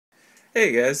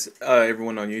Hey guys,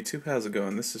 everyone on YouTube, how's it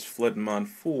going? This is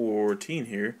floodinmon14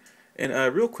 here, and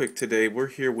real quick today, we're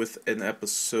here with an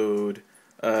episode,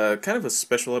 kind of a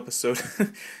special episode.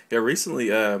 Yeah, recently,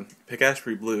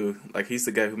 Pikasprey Blue, like he's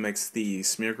the guy who makes the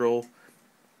Smear Roll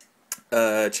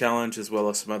challenge, as well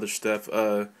as some other stuff,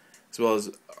 as well as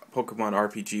Pokemon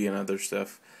RPG and other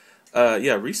stuff.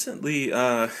 Yeah, recently,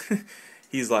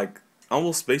 he's like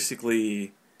almost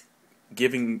basically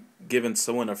giving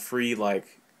someone a free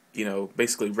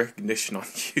basically recognition on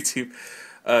YouTube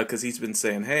because he's been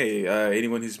saying, hey,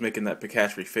 anyone who's making that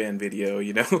Pikasprey fan video,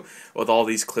 with all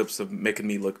these clips of making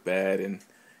me look bad, and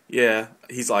yeah,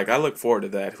 he's like, I look forward to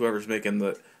that. Whoever's making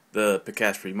the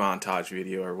Pikasprey montage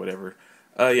video or whatever.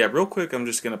 Yeah, real quick, I'm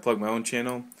just gonna plug my own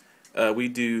channel. We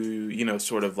do,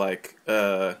 sort of like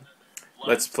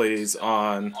let's plays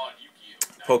on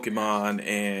Pokemon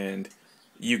and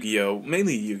Yu-Gi-Oh,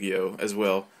 mainly Yu-Gi-Oh as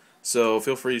well. So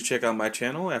feel free to check out my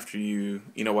channel after you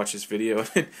watch this video.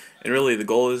 And really the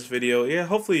goal of this video, yeah,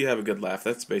 hopefully you have a good laugh.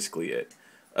 That's basically it.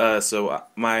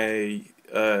 My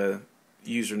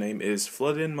username is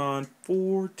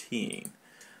floodinmon14.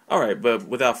 All right, but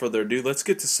without further ado, let's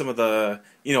get to some of the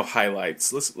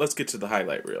highlights. Let's get to the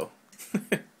highlight reel.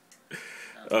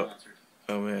 Oh, Uncensored.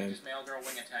 oh They man. just mail girl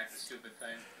wing attack the stupid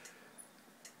thing.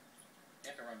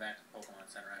 You have to run back to Pokemon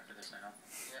Center after this now.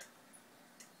 Yeah.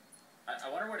 I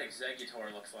wonder what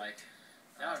Exeggutor looks like.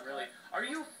 Now I'm really. Are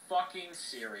you fucking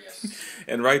serious?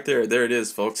 And right there it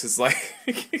is, folks. It's like,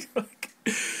 like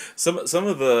some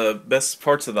of the best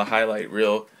parts of the highlight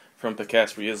reel from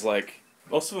Pikasprey is like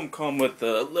most of them come with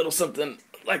a little something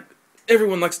like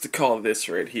everyone likes to call this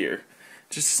right here,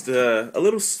 just a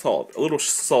little salt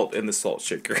in the salt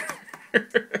shaker.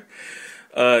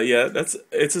 Yeah,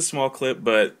 it's a small clip,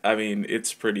 but I mean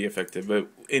it's pretty effective. But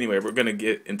anyway, we're gonna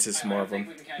get into some more I of think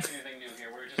them. we can catch anything new here.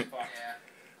 We're just fucked. Yeah.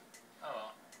 Oh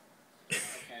well.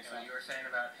 Okay, so you were saying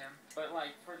about him? But like,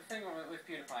 for the thing with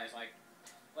PewDiePie is like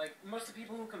most of the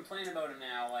people who complain about him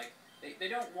now, like they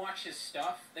don't watch his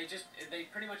stuff. They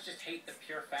pretty much just hate the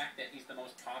pure fact that he's the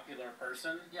most popular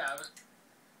person. Yeah, I was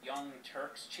Young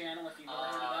Turks channel. If you've ever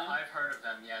heard of them, I've heard of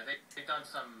them. Yeah, they've done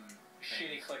some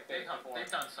shitty clickbait before. They've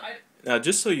done some. Now,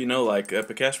 just so you know, like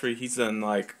Pikasprey, he's done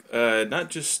like not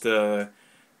just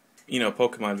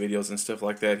Pokemon videos and stuff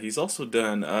like that. He's also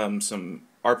done some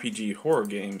RPG horror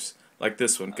games like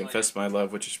this one, Confess My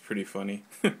Love, which is pretty funny.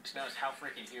 Just notice how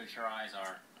freaking huge her eyes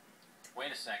are.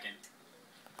 Wait a second.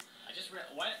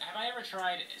 What have I ever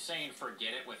tried saying "forget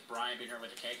it" with Brian being here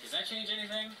with a cake? Does that change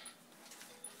anything?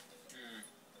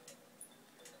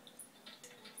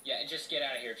 Yeah, just get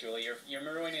out of here, Julie. You're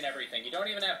ruining everything. You don't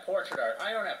even have portrait art.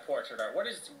 I don't have portrait art. What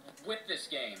is with this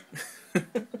game?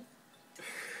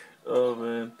 Oh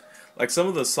man, like some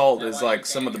of the salt is like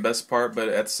some of the best part, but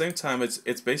at the same time,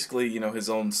 it's basically his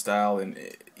own style, and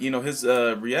his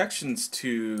reactions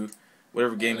to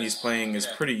whatever game he's playing is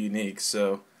pretty unique.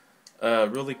 So,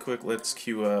 really quick, let's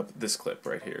cue up this clip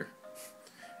right here.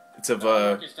 It's of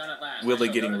Willie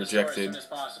getting rejected.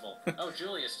 Oh,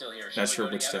 Julia's still here. Not sure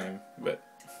which time, but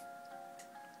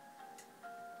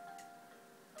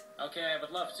okay, I would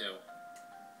love to.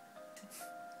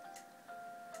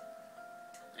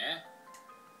 Yeah?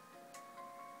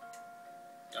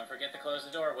 Don't forget to close the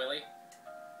door, Willie.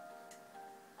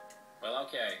 Well,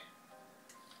 okay.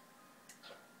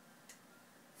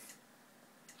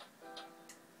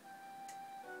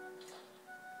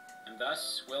 And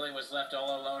thus, Willie was left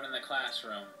all alone in the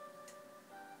classroom.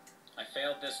 I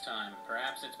failed this time.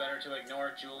 Perhaps it's better to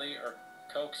ignore Julie or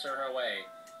coax her away.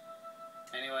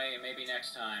 Anyway, maybe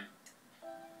next time.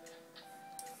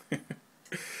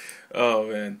 oh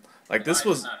man, like this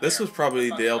was probably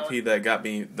the LP that got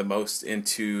me the most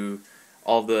into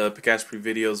all the Pikasprey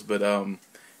videos. But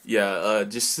yeah,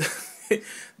 just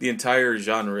the entire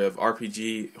genre of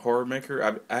RPG horror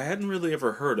maker. I hadn't really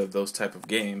ever heard of those type of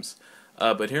games.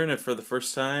 But hearing it for the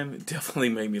first time, it definitely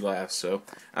made me laugh. So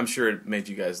I'm sure it made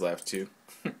you guys laugh too.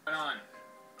 On.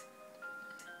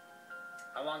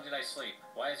 How long did I sleep?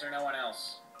 Why is there no one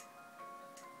else?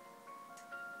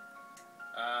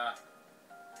 Can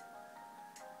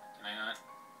I not?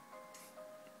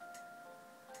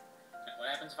 What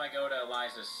happens if I go to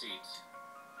Eliza's seat?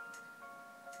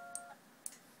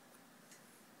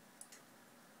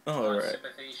 Alright.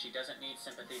 Sympathy. She doesn't need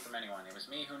sympathy from anyone. It was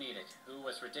me who needed, who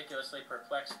was ridiculously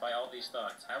perplexed by all these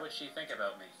thoughts. How would she think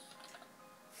about me?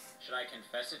 Should I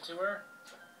confess it to her?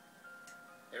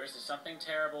 There is something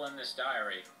terrible in this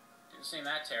diary. Didn't seem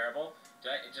that terrible.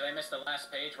 Did I miss the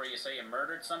last page where you say you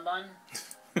murdered someone?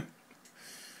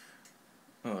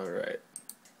 Alright.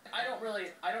 I don't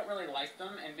really like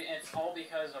them, and it's all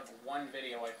because of one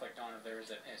video I clicked on of theirs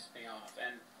that pissed me off.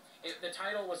 And the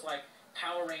title was like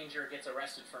Power Ranger gets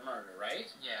arrested for murder,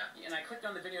 right? Yeah. And I clicked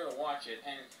on the video to watch it,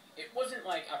 and it wasn't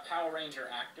like a Power Ranger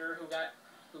actor who got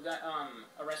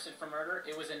arrested for murder.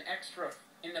 It was an extra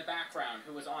in the background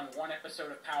who was on one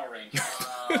episode of Power Rangers.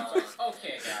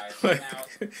 Okay, guys.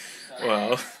 Now,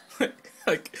 wow.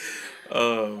 Like,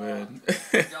 oh man.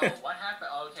 Yo, what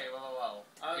happened? Okay, whoa.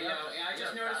 I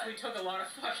just noticed we took a lot of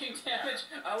fucking damage.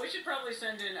 We should probably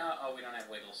send in. We don't have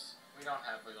wiggles. We don't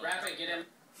have wiggles. Rabbit, get in.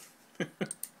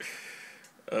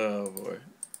 Oh boy.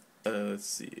 Let's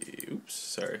see. Oops,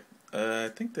 sorry. I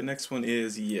think the next one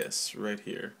is yes, right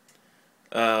here.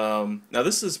 Now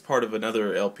this is part of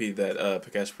another LP that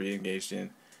Pikasprey engaged in,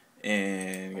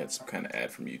 and got some kind of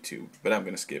ad from YouTube, but I'm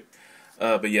gonna skip.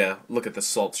 But yeah, look at the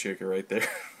salt shaker right there.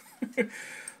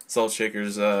 Salt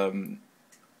shaker's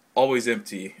always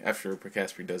empty after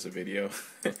Pikasprey does a video.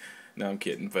 No, I'm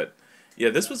kidding, but yeah,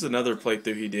 this was another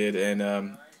playthrough he did,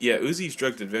 and yeah, Uzi's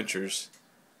Drugged Adventures,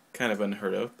 kind of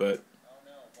unheard of, but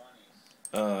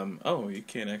oh, you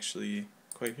can't actually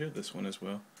quite hear this one as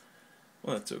well.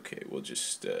 Well, that's okay. We'll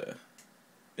just there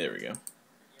we go.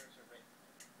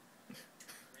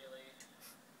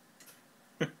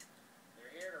 They're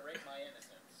here to rape my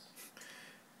innocence.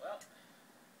 Well,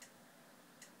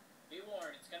 be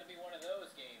warned, it's going to be one of those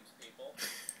games, people.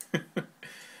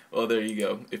 Well, there you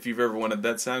go. If you've ever wanted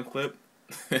that sound clip,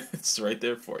 it's right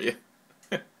there for you.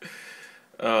 Secret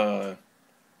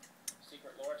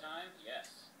lore time? Yes.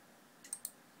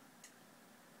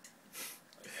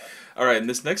 Alright, in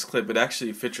this next clip, it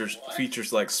actually features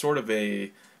like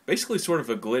basically sort of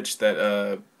a glitch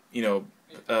that,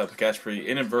 Pikasprey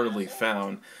inadvertently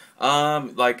found.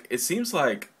 Like, it seems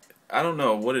like, I don't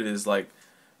know what it is, like,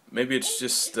 maybe it's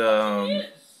just, some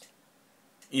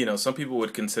people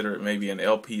would consider it maybe an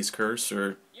LP's curse,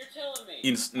 or,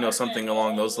 something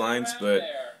along those lines, but,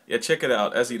 yeah, check it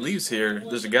out. As he leaves here,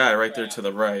 there's a guy right there to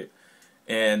the right,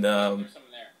 and,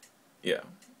 yeah.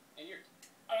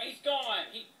 He's gone!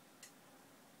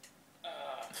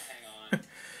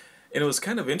 And it was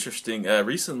kind of interesting.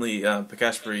 Recently,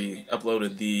 Pikasprey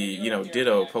uploaded the,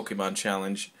 Ditto Pokemon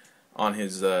Challenge on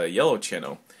his Yellow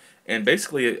channel. And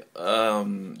basically,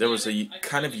 there was a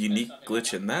kind of unique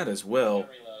glitch in that as well.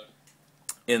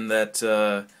 In that,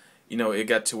 it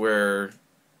got to where,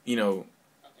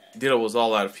 Ditto was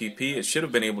all out of PP. It should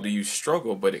have been able to use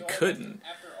Struggle, but it couldn't.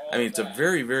 I mean, it's a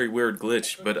very, very weird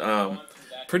glitch, but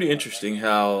pretty interesting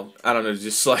how, I don't know,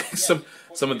 just like some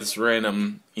of this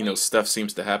random, stuff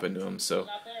seems to happen to him. So,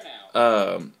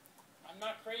 I'm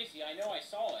not crazy. I know I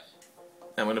saw it.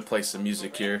 I'm gonna play some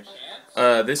music here.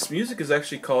 This music is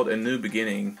actually called A New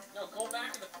Beginning,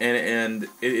 and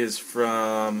it is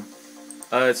from,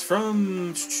 it's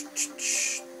from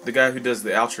the guy who does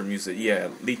the outro music. Yeah,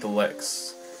 Lethal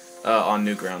X, on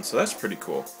Newgrounds. So that's pretty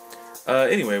cool.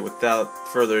 Anyway, without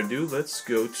further ado, let's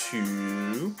go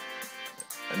to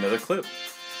another clip.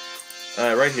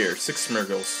 Right here, 6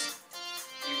 Smirgles.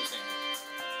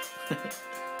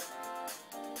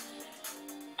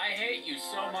 I hate you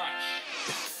so much.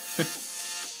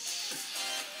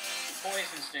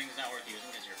 Poison sting's not worth using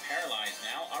because you're paralyzed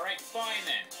now. Alright, fine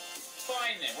then.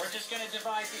 We're just gonna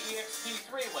divide the EXP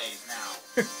 3 ways now.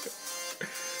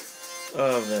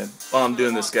 Oh man. While I'm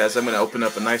doing this, guys, I'm gonna open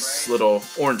up a nice little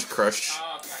Orange Crush.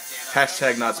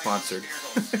 Hashtag not sponsored.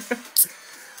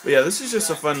 But yeah, this is just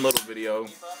a fun little video,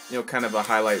 kind of a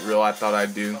highlight reel I thought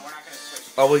I'd do.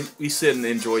 While we sit and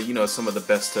enjoy, some of the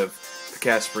best of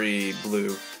Pikasprey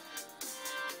Blue.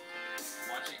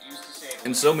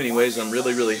 In so many ways, I'm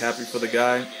really, really happy for the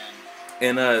guy.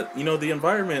 And, the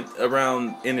environment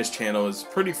around in his channel is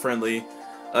pretty friendly.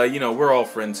 We're all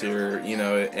friends here,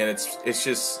 and it's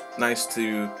just nice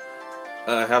to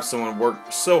have someone work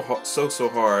so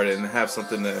hard and have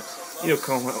something to,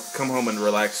 come home and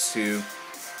relax to.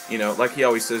 Like he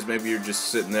always says, maybe you're just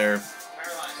sitting there,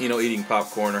 eating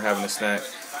popcorn or having a snack.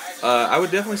 I would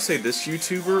definitely say this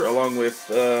YouTuber, along with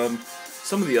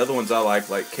some of the other ones I like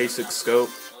K6 Scope.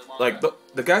 Like,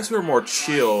 the guys who are more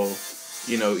chill,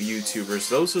 YouTubers,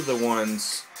 those are the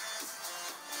ones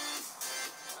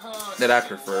that I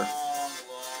prefer.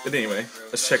 But anyway,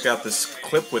 let's check out this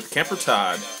clip with Camper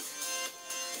Todd. Maybe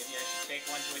I should take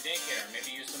one to a daycare.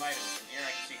 Maybe use some items. From here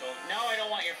I can see gold. No, I don't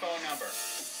want your phone number.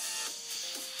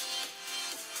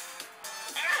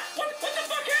 What the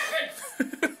fuck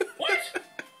happened? What?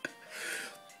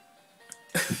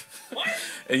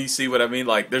 And you see what I mean?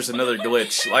 Like, there's another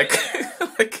glitch. Like,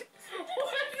 like.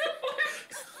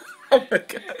 Oh my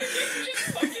god. You just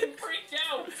fucking freaked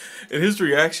out. And his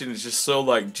reaction is just so,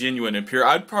 like, genuine and pure.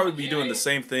 I'd probably be doing the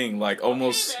same thing, like,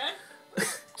 almost. Okay, man.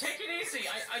 Take it easy.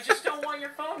 I just don't want your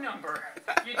phone number.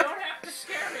 You don't have to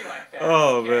scare me like that.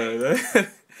 Oh okay? man,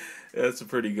 that's a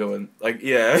pretty good one. Like,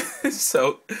 yeah.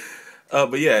 So,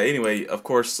 but yeah. Anyway, of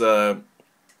course, yeah.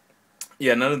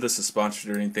 None of this is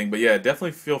sponsored or anything, but yeah,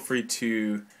 definitely feel free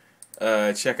to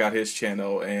check out his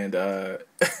channel and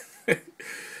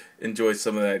enjoy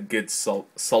some of that good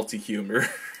salty humor.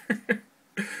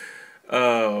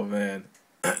 Oh man.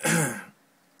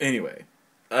 Anyway,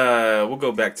 we'll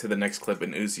go back to the next clip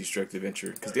in Uzi's Direct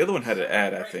Adventure because the other one had an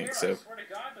ad, I think. So. I swear to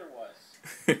God, there was.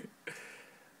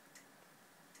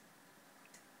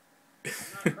 I'm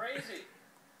not crazy.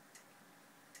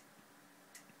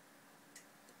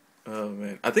 Oh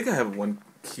man, I think I have one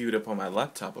queued up on my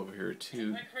laptop over here too.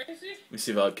 Am I crazy? Let me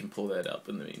see if I can pull that up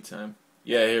in the meantime.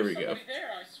 Yeah, here we go. Somebody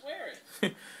there, I swear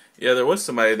it. Yeah, there was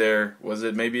somebody there. Was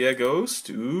it maybe a ghost?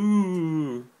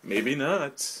 Ooh, maybe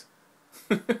not.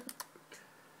 Look,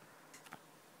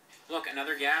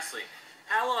 another gas leak.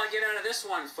 How will I get out of this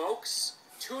one, folks?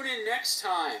 Tune in next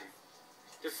time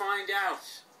to find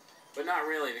out. But not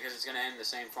really, because it's going to end the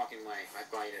same fucking way. I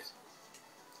bite it.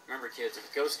 Remember, kids,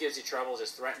 if a ghost gives you trouble,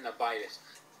 just threaten to bite it.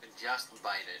 And just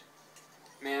bite it.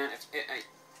 Man,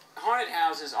 haunted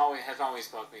houses have always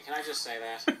bugged me. Can I just say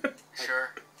that? Like, Sure.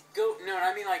 No,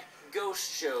 I mean like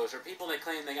ghost shows or people that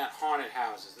claim they got haunted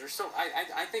houses. They're so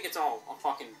I think it's all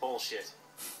fucking bullshit.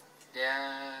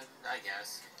 Yeah, I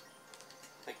guess.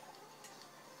 Like,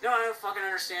 no, I don't fucking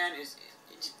understand is.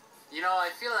 You know, I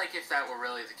feel like if that were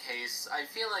really the case, I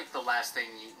feel like the last thing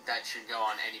that should go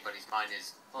on anybody's mind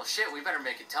is, well, shit, we better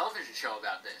make a television show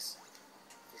about this.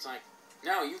 It's like,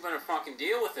 no, you better fucking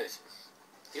deal with it.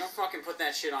 You don't fucking put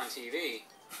that shit on TV.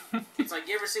 It's like,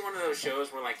 you ever see one of those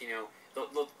shows where, like, you know,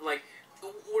 like,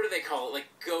 what do they call it? Like,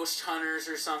 ghost hunters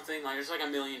or something? Like, there's like a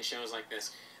million shows like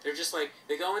this. They're just like,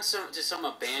 they go into some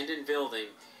abandoned building,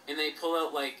 and they pull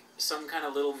out, like, some kind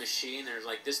of little machine. There's,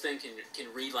 like, this thing can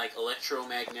read, like,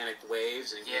 electromagnetic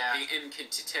waves and, and can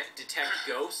detect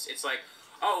ghosts. It's like,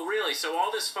 oh, really? So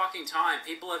all this fucking time,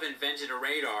 people have invented a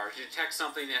radar to detect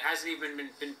something that hasn't even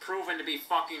been proven to be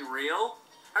fucking real?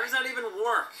 How does that even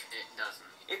work? It doesn't.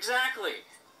 Exactly.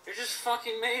 They just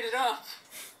fucking made it up.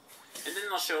 And then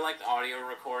they'll show, like, the audio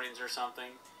recordings or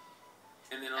something.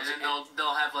 And then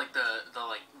they'll have like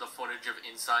the footage of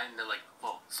inside, and they're like,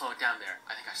 "Whoa, slow it down there.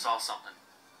 I think I saw something."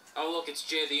 Oh, look, it's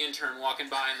Jay the intern walking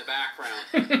by in the background.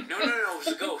 No, it was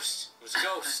a ghost. It was a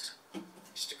ghost.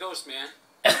 Just a ghost, man.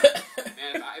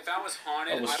 Man, if I was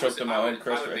haunted, I would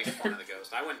make fun of the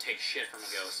ghost. I wouldn't take shit from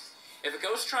a ghost. If a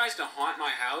ghost tries to haunt my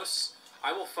house,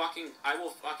 I will fucking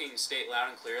state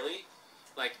loud and clearly,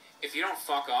 like, if you don't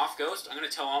fuck off, ghost, I'm gonna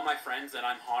tell all my friends that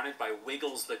I'm haunted by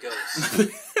Wiggles the ghost.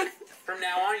 From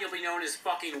now on, you'll be known as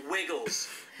fucking Wiggles,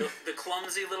 the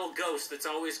clumsy little ghost that's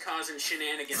always causing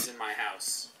shenanigans in my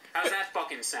house. How's that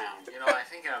fucking sound? You know, I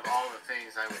think out of all the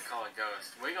things I would call a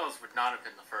ghost, Wiggles would not have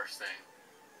been the first thing.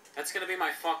 That's gonna be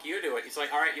my fuck you to it. He's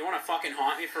like, alright, you wanna fucking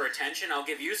haunt me for attention? I'll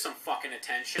give you some fucking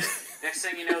attention. Next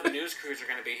thing you know, the news crews are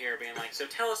gonna be here being like, so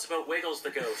tell us about Wiggles the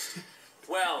ghost.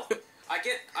 Well, I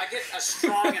get a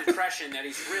strong impression that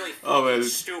he's really fucking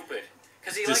stupid.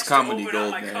 Because he likes to open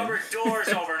up my cupboard doors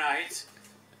overnight.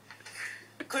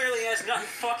 Clearly he has nothing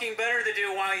fucking better to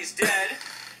do while he's dead.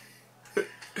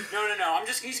 No.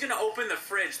 He's gonna open the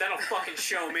fridge. That'll fucking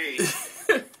show me.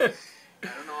 I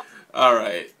don't know.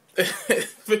 Alright.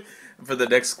 For the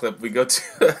next clip, we go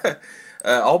to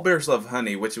All Bears Love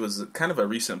Honey, which was kind of a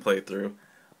recent playthrough.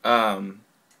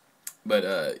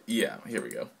 But yeah, here we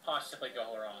go. Possibly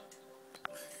go wrong.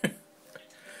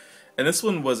 And this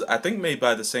one was, I think, made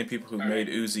by the same people who made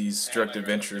Uzi's Direct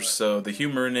Adventures, so the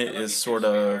humor in it is sort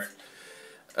of,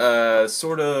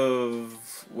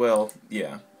 well,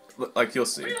 yeah, like you'll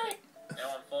see. Really?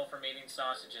 No, I'm full from eating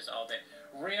sausages all day.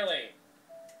 Really?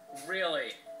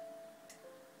 Really?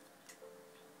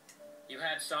 You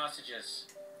had sausages.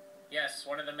 Yes,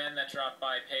 one of the men that dropped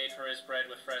by paid for his bread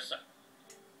with fresh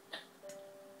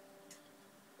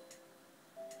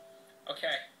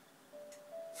Okay.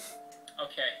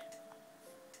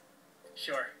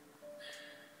 Sure.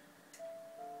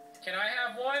 Can I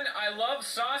have one? I love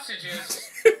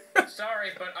sausages.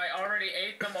 Sorry, but I already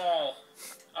ate them all.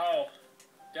 Oh,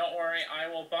 don't worry. I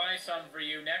will buy some for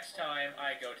you next time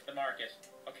I go to the market.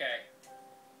 Okay.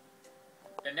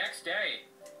 The next day.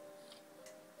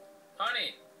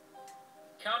 Honey.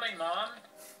 Coming, Mom.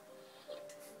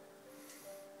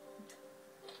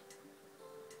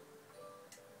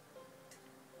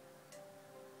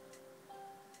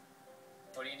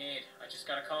 What do you need? I just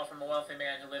got a call from a wealthy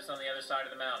man who lives on the other side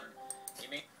of the mountain. You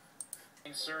mean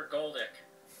Sir Goldick?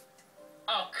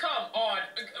 Oh, come on!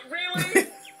 Really?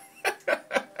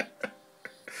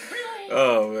 Really?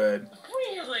 Oh, man.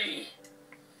 Really?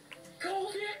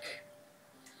 Goldick?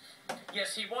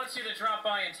 Yes, he wants you to drop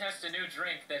by and test a new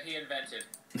drink that he invented.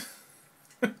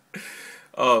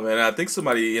 Oh man, I think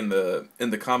somebody in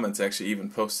the comments actually even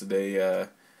posted a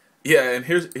yeah, and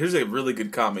here's a really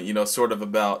good comment, you know, sort of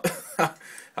about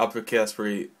how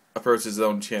Pikasprey approaches his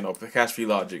own channel. Pikasprey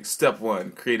logic. Step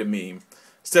 1, create a meme.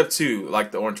 Step 2,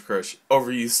 like the Orange Crush,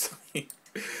 overuse.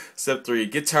 Step 3,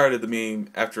 get tired of the meme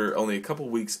after only a couple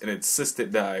weeks and insist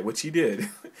it die, which he did.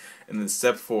 And then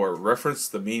step 4, reference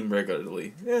the meme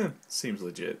regularly. Yeah, seems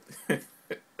legit.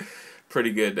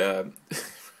 Pretty good,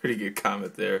 pretty good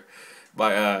comment there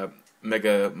by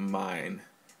Mega Mine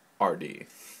RD.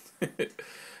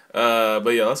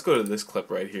 But yeah, let's go to this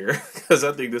clip right here because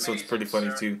I think this one's pretty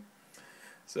funny too.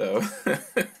 So,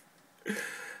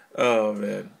 oh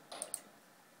man.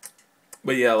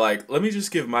 But yeah, like, let me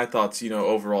just give my thoughts, you know,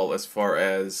 overall as far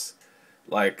as,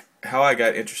 like, how I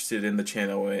got interested in the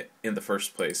channel in the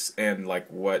first place, and, like,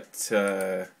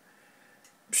 you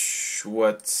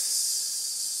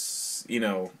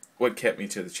know, what kept me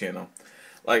to the channel.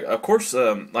 Like, of course,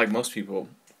 like most people,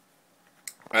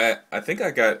 I think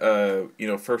I got, you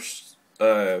know, first,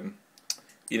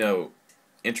 you know,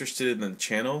 interested in the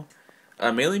channel,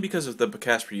 mainly because of the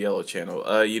Pikasprey Yellow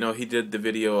channel. You know, he did the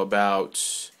video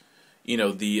about, you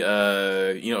know,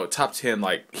 the, you know, top 10,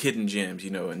 like, hidden gems, you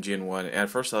know, in Gen 1. And at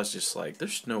first I was just like,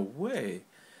 there's no way.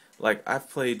 Like, I've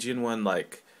played Gen 1,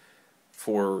 like,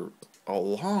 for a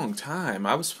long time.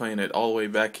 I was playing it all the way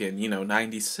back in, you know,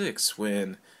 96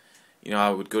 when, you know, I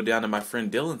would go down to my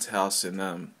friend Dylan's house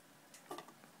and,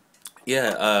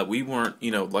 yeah, we weren't,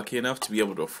 you know, lucky enough to be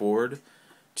able to afford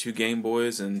 2 Game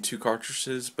Boys and 2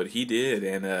 cartridges, but he did.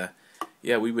 And,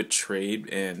 yeah, we would trade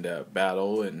and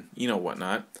battle and, you know,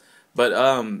 whatnot. But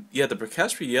yeah, the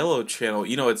Pikasprey Yellow channel,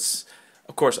 you know, it's,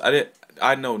 of course,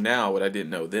 I know now what I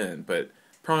didn't know then, but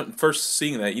first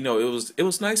seeing that, you know, it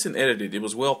was nice and edited. It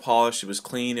was well polished. It was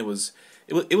clean. It was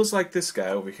like this guy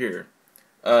over here.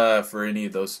 For any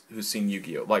of those who've seen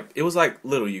Yu-Gi-Oh, like, it was like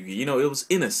little Yu-Gi. You know, it was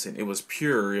innocent. It was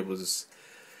pure. It was,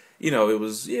 you know, it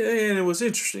was, yeah, and it was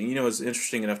interesting. You know, it was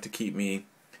interesting enough to keep me,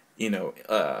 you know,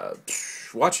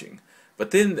 watching.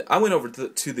 But then I went over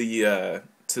to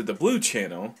the Blue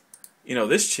channel. You know,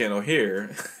 this channel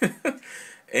here,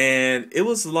 and it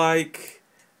was like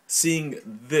seeing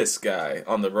this guy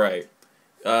on the right,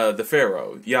 the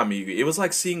Pharaoh, Yami. It was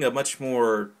like seeing a much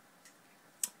more,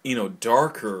 you know,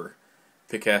 darker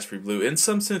Pikasprey Blue in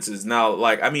some senses. Now,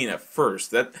 like, I mean, at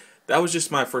first, that was just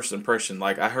my first impression.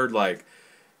 Like, I heard, like,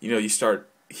 you know, you start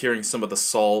hearing some of the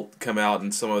salt come out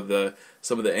and some of the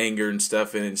anger and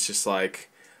stuff, and it's just like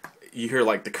you hear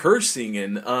like the cursing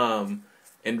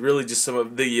and really just some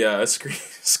of the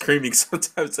screaming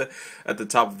sometimes at the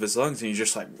top of his lungs, and you're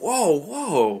just like, whoa,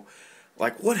 whoa,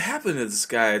 like, what happened to this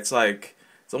guy? It's like,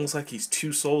 it's almost like he's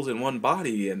 2 souls in one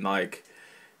body, and, like,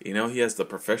 you know, he has the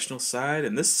professional side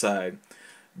and this side.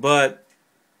 But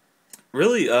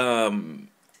really,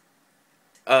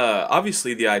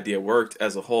 obviously the idea worked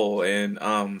as a whole, and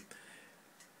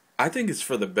I think it's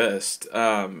for the best.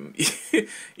 You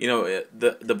know,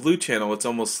 the Blue channel, it's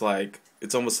almost like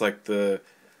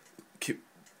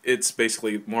it's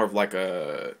basically more of like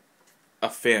a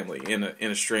family in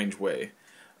a strange way,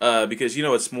 because, you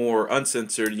know, it's more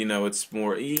uncensored. You know, it's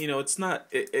more, you know, it's not,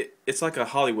 it's like a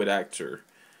Hollywood actor,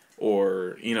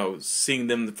 or, you know, seeing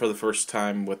them for the first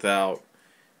time without,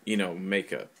 you know,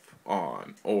 makeup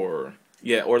on, or,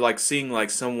 yeah, or like seeing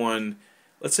like someone,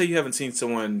 let's say you haven't seen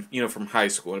someone, you know, from high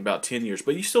school in about 10 years,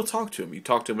 but you still talk to them. You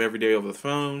talk to them every day over the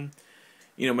phone.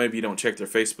 You know, maybe you don't check their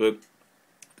Facebook.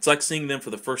 It's like seeing them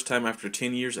for the first time after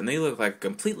 10 years, and they look like a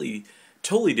completely,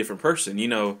 totally different person. You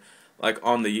know, like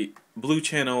on the Blue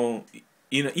channel,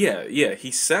 you know, yeah,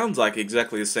 he sounds like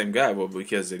exactly the same guy. Well,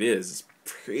 because it is. It's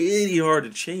pretty hard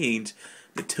to change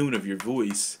the tone of your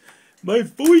voice. My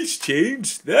voice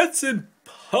changed? That's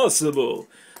impossible.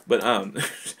 But,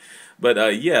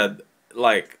 yeah,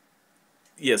 like,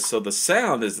 yeah, so the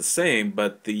sound is the same,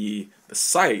 but the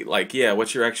sight, like, yeah,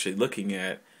 what you're actually looking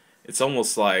at, it's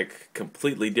almost like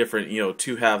completely different, you know,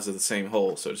 2 halves of the same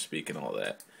whole, so to speak, and all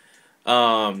that.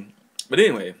 But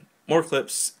anyway, more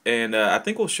clips, and I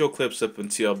think we'll show clips up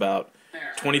until about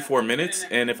 24 minutes,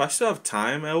 and if I still have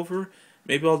time over,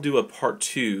 maybe I'll do a part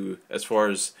 2 as far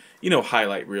as, you know,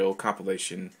 highlight reel,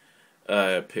 compilation,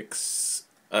 pics,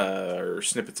 or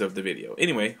snippets of the video.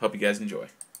 Anyway, hope you guys enjoy.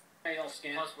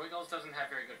 Plus, Wiggles doesn't have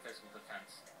very good physical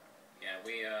defense. Yeah,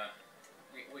 we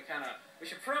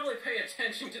should probably pay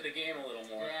attention to the game a little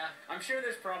more. Yeah. I'm sure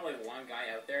there's probably one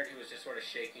guy out there who was just sort of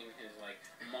shaking his, like,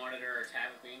 monitor or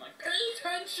tablet being like, pay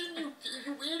attention, you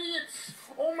idiots!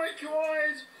 Oh my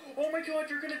god,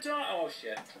 you're gonna die! Oh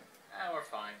shit. We're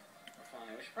fine.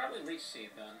 We should probably leech seed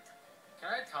then. Can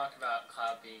I talk about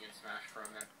Cloud being in Smash for a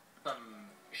minute? Some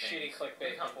shitty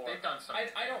clickbait before. They've done some.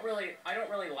 I don't really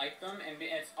like them, and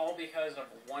it's all because of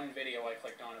one video I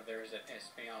clicked on of theirs that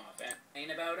pissed me off. And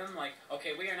ain't about them, like,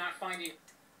 okay, we are not finding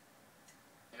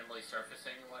randomly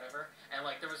surfacing or whatever. And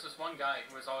like, there was this one guy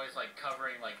who was always like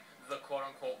covering like the quote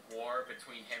unquote war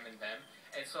between him and them.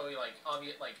 And so he like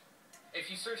if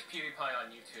you search PewDiePie on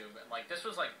YouTube, and like this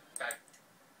was like back.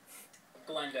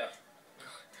 Glenda.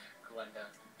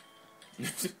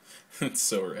 It's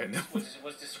so random.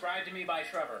 Was described to me by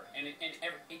Trevor, and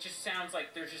it just sounds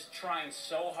like they're just trying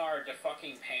so hard to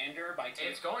fucking pander by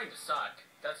taking. It's going to suck.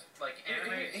 That's like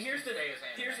anime. Here's the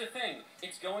thing.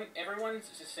 It's going. Everyone's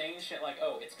just saying shit like,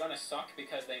 "Oh, it's gonna suck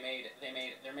because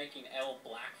they're making L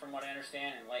black from what I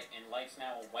understand, and Light's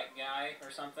now a white guy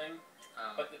or something."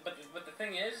 But the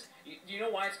thing is, you know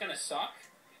why it's gonna suck?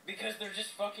 Because they're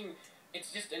just fucking.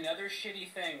 It's just another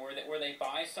shitty thing where they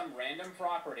buy some random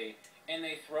property and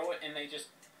they throw it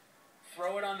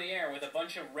on the air with a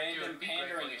bunch of random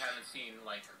pandering. You haven't seen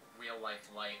like real life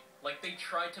Light. Like they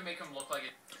tried to make him look like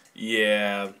it.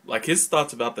 Yeah, like his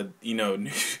thoughts about the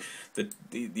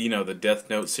the Death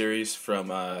Note series from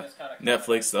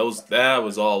Netflix. That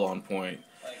was all on point.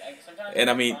 And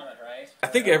I mean, I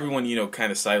think everyone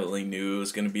kind of silently knew it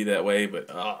was going to be that way, but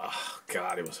oh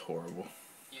god, it was horrible.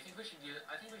 You think we should use?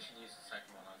 I think we should use the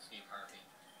second one on Steve Harvey.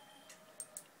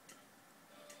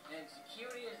 And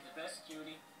Cutie is the best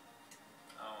cutie.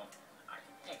 Oh, I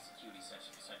think Cutie's such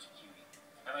a cutie.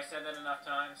 Have I said that enough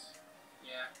times?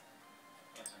 Yeah.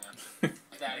 Yes or no?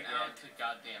 Is that again? Alaka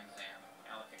goddamn Zam.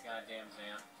 Alaka goddamn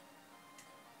Zam.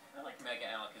 I like Mega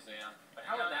Alakazam. But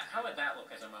how would that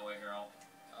look as a Moe girl?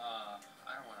 I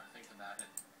don't want to think about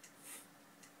it.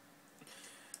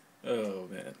 Oh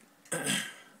man. 10.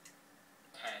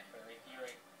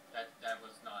 That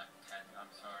was not 10. I'm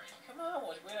sorry. Come on,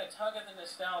 we're gonna tug at the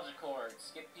nostalgia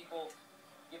cords. Get people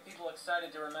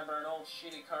excited to remember an old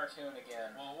shitty cartoon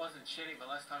again. Well, it wasn't shitty, but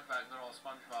let's talk about good old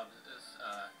SpongeBob.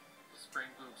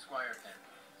 Spring Boob Squire Pants.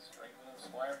 Spring Boob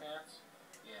Squire Pants?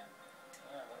 Yeah.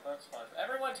 Yeah, what about SpongeBob?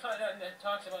 Everyone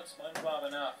talks about SpongeBob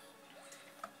enough.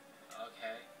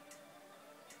 Okay.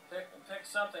 Pick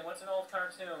something. What's an old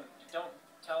cartoon? Don't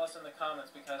tell us in the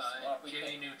comments because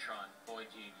Jimmy Neutron, Boy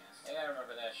Genius. Yeah, I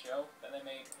remember that show. Then they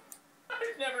made.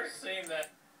 I've never seen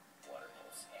that Water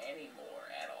Pulse anymore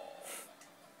at all.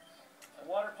 The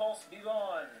Water Pulse be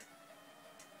gone.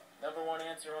 Number one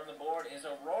answer on the board is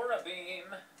Aurora Beam.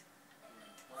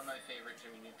 One of my favorite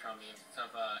Jimmy Neutron memes.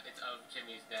 It's of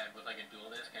Jimmy's dad with like a dual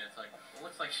disc, and it's like, it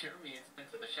looks like Shirley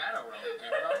into the Shadow Realm,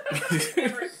 Jimbo.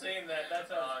 I've never seen that.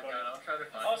 That sounds funny. God, I'll try to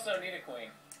find Also, Nita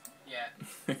Queen. Yeah.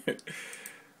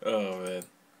 Oh man.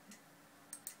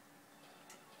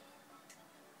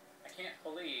 I can't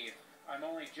believe I'm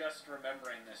only just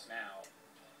remembering this now.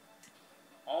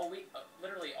 All week,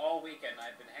 literally all weekend,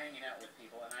 I've been hanging out with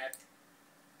people, and I have.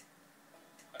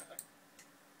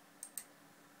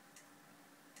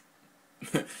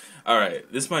 All right,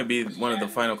 this might be one of the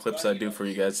final clips I do for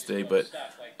you guys today, but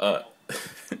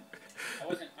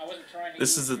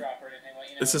this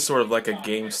is sort of like a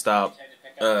GameStop.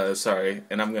 Sorry,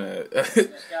 and I'm gonna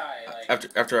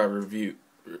after I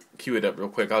cue it up real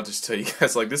quick, I'll just tell you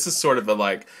guys like this is sort of a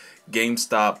like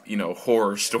GameStop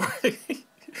horror story,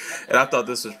 and I thought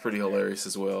this was pretty hilarious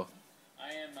as well.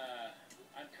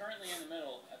 I'm currently in the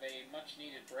middle of a much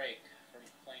needed break from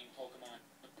playing Pokemon.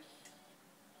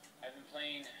 I've been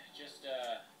playing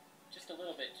just a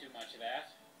little bit too much of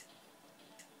that.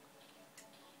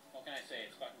 What can I say?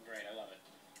 It's fucking great. I love it.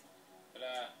 But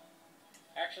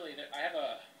actually, I have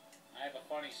a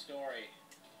funny story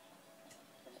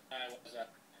from when I was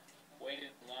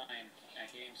waited in line at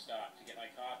GameStop to get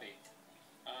my copy.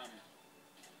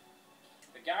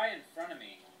 The guy in front of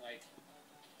me, like,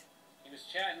 he was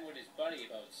chatting with his buddy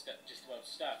about just about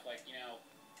stuff, like,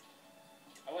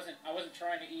 I wasn't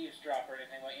trying to eavesdrop or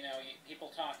anything, like,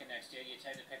 people talking next to you, you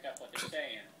tend to pick up what they're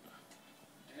saying.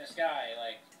 And this guy,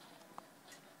 like,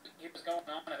 he was going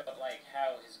on about, like,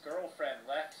 how his girlfriend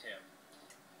left him.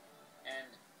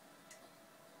 And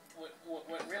what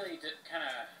really kind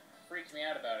of freaked me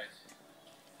out about it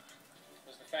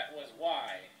was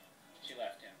why she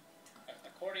left him.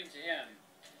 According to him,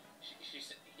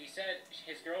 he said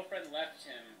his girlfriend left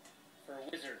him for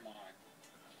Wizardmon,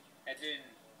 as in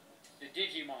the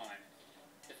Digimon,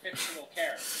 the fictional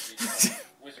character,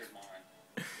 Wizardmon.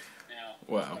 Now,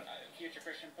 wow. Future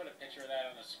Christian, put a picture of that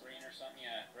on the screen or something.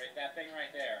 Yeah, right, that thing right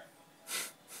there.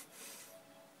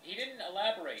 He didn't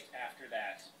elaborate after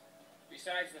that.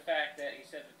 Besides the fact that he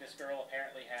said that this girl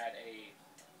apparently had a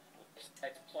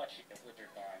plushie of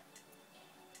Wizardmon.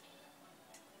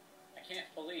 I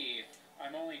can't believe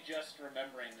I'm only just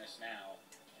remembering this now.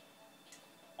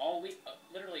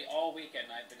 Literally all weekend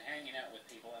I've been hanging out with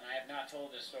people, and I have not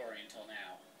told this story until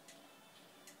now.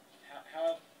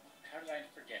 How did I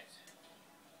forget?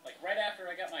 Like, right after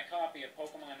I got my copy of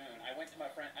Pokemon Moon, I went to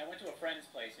a friend's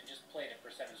place and just played it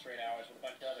for 7 straight hours with a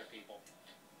bunch of other people.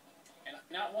 And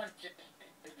not once did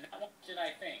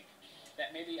I think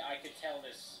that maybe I could tell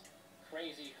this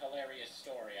crazy, hilarious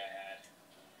story I had.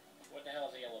 What the hell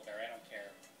is a yellow bear? I don't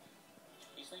care.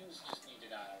 These things just need to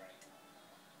die already.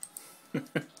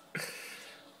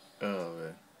 Oh,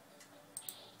 man.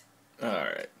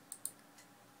 Alright.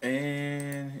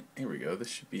 And here we go. This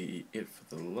should be it for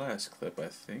the last clip, I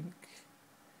think.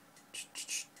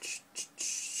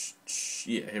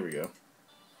 Yeah, here we go.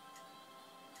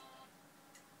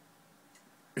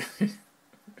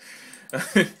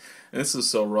 This is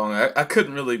so wrong. I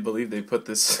couldn't really believe they put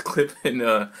this clip in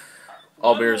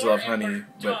All Bears Love Honey.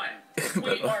 But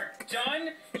we are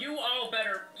done. You all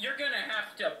better. You're gonna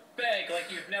have to beg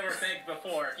like you've never begged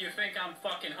before if you think I'm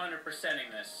fucking 100%ing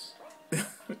this.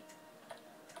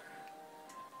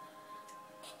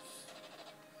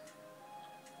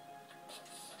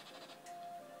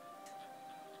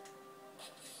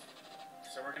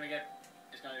 So we're gonna get.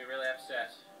 It's gonna be really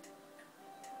upset.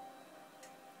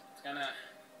 It's gonna.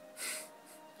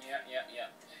 Yeah.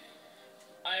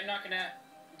 I'm not gonna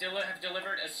have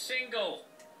delivered a single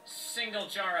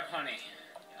jar of honey.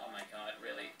 Oh my god,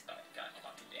 really? Oh, god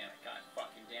fucking damn it. God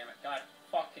fucking damn it. God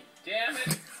fucking damn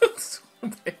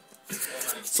it.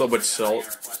 So much salt.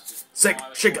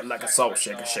 Shake it like a salt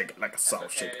shaker. Shake it like a salt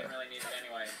okay, shaker. I didn't really need it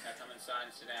anyway. Now come inside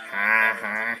and sit down. Ha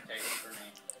ha.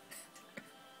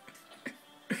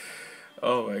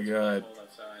 Oh my god.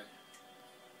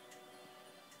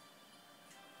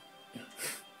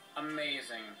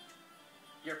 Amazing.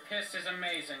 Your piss is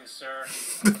amazing, sir.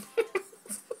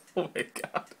 Oh my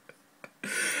god.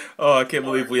 Oh, I can't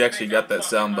believe we actually got that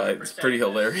soundbite. It's pretty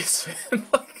hilarious, man.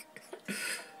 Like,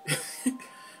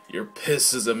 your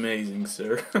piss is amazing,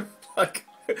 sir. Like,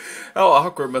 how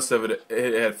awkward must have it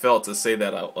had felt to say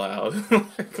that out loud.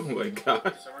 Like, oh my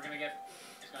god. So we're gonna get.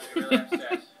 It's gonna be really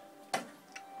upset.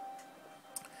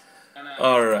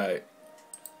 Alright.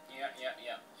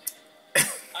 Yeah.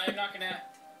 I'm not gonna have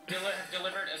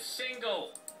delivered a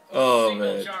single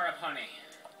man. jar of honey.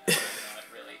 Oh, God,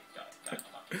 really? God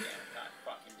fucking damn it. God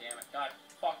fucking damn it. God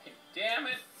fucking damn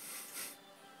it.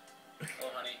 Oh,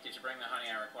 honey, did you bring the honey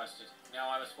I requested? No,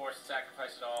 I was forced to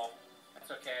sacrifice it all. That's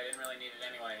okay, I didn't really need it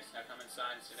anyways. Now come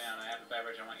inside and sit down. I have a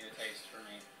beverage I want you to taste for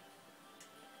me.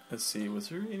 Let's see, was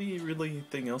there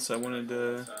anything else I wanted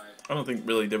to... I don't think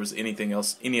really there was anything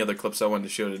else, any other clips I wanted to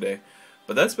show today.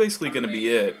 But that's basically going to be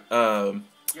it.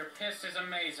 Your piss is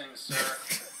amazing, sir.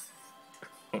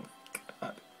 Oh my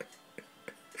god.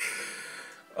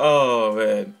 Oh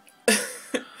man.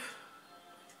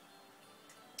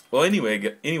 Well,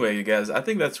 anyway, you guys, I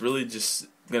think that's really just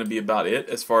going to be about it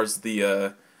as far as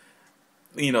the,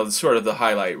 sort of the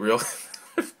highlight reel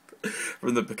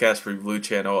from the Pikasprey Blue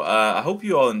channel. I hope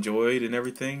you all enjoyed and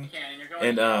everything.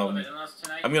 And I'm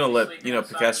going to let,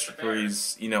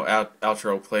 Pikasprey's,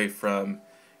 outro play from,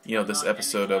 this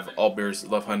episode of All Bears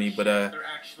Love Honey. But,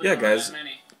 yeah, guys,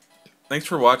 thanks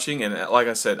for watching. And like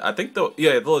I said, I think, there'll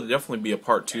definitely be a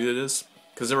part 2 to this.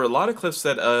 Because there were a lot of clips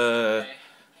that,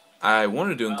 I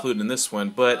wanted to include in this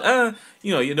one, but,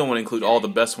 you don't want to include all the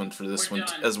best ones for this one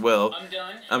as well.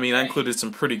 I mean, I included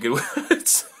some pretty good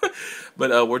ones.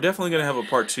 But, we're definitely going to have a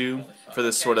part 2 for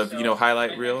this sort of,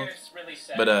 highlight reel.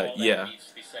 But, yeah.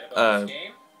 I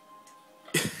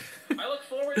look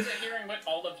forward to hearing what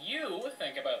all of you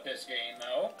think about this game,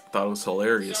 though. I thought it was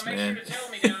hilarious, man.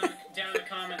 So make sure to tell me down in the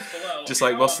comments below. Just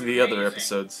like most of the other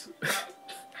episodes.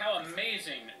 How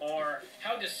amazing or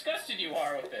how disgusted you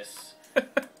are with this.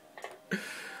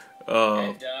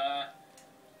 And,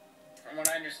 from what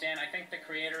I understand, I think the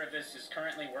creator of this is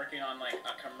currently working on, like,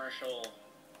 a commercial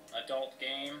adult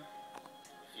game.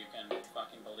 If you can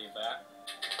fucking believe that.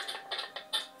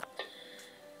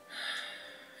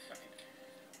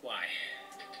 Why?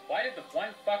 Why did the one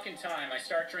fucking time I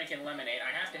start drinking lemonade,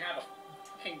 I have to have a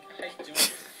fucking...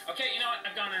 Okay, you know what?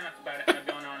 I've gone enough about it. I've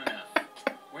gone on enough.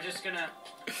 We're just gonna...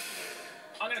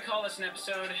 I'm gonna call this an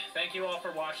episode. Thank you all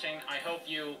for watching. I hope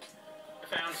you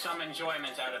found some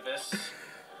enjoyment out of this.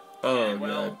 Oh, and,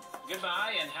 well, God.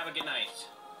 Goodbye and have a good night.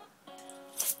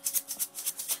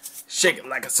 Shake it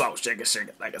like a salt shaker, shake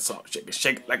it like a salt shaker,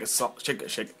 shake it like a salt shaker,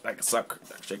 shake it like a salt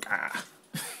shaker.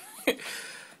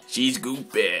 She's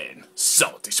gooping,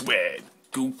 salty sweat,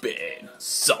 gooping,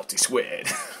 salty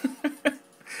sweat.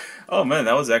 Oh man,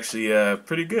 that was actually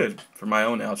pretty good for my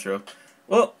own outro.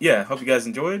 Well, yeah, hope you guys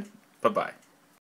enjoyed. Bye-bye.